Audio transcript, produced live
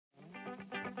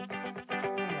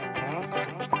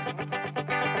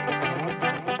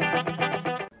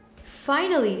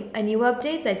Finally, a new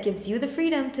update that gives you the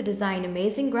freedom to design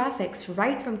amazing graphics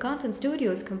right from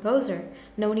ContentStudio's Composer.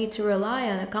 No need to rely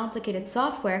on a complicated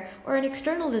software or an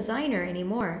external designer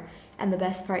anymore. And the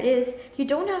best part is, you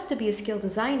don't have to be a skilled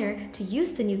designer to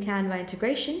use the new Canva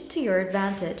integration to your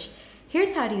advantage.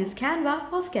 Here's how to use Canva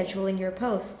while scheduling your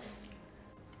posts.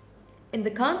 In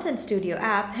the Content Studio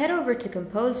app, head over to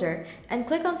Composer and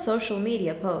click on Social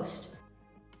Media Post.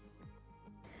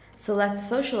 Select the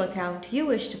social account you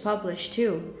wish to publish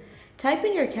to. Type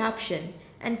in your caption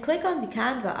and click on the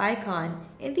Canva icon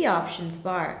in the options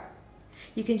bar.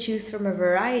 You can choose from a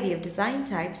variety of design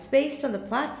types based on the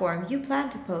platform you plan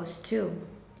to post to.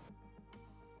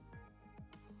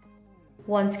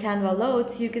 Once Canva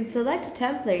loads, you can select a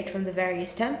template from the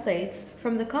various templates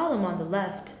from the column on the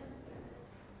left.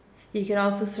 You can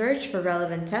also search for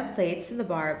relevant templates in the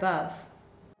bar above.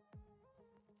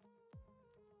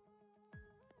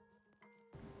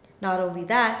 Not only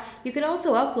that, you can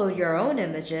also upload your own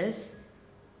images,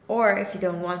 or if you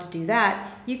don't want to do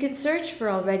that, you can search for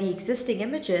already existing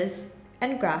images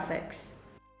and graphics.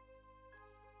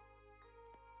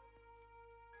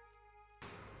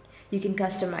 You can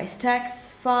customize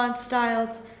texts, fonts,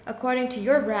 styles according to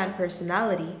your brand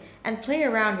personality and play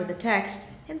around with the text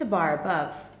in the bar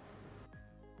above.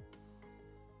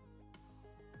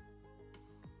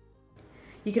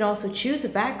 You can also choose a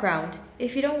background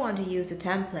if you don't want to use a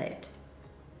template.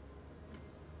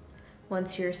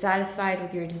 Once you're satisfied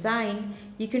with your design,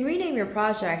 you can rename your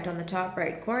project on the top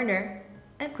right corner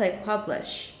and click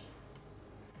Publish.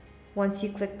 Once you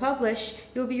click Publish,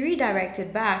 you'll be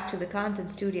redirected back to the Content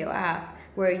Studio app,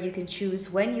 where you can choose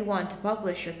when you want to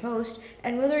publish your post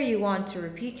and whether you want to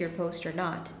repeat your post or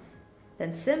not.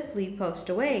 Then simply post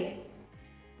away.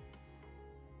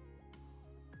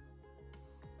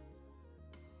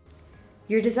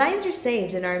 Your designs are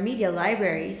saved in our media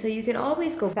library, so you can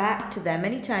always go back to them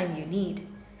anytime you need.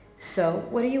 So,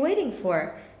 what are you waiting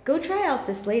for? Go try out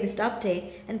this latest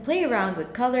update and play around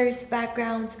with colors,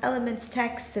 backgrounds, elements,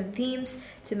 texts, and themes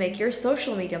to make your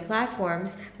social media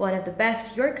platforms one of the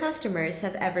best your customers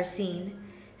have ever seen.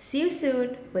 See you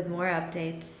soon with more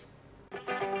updates.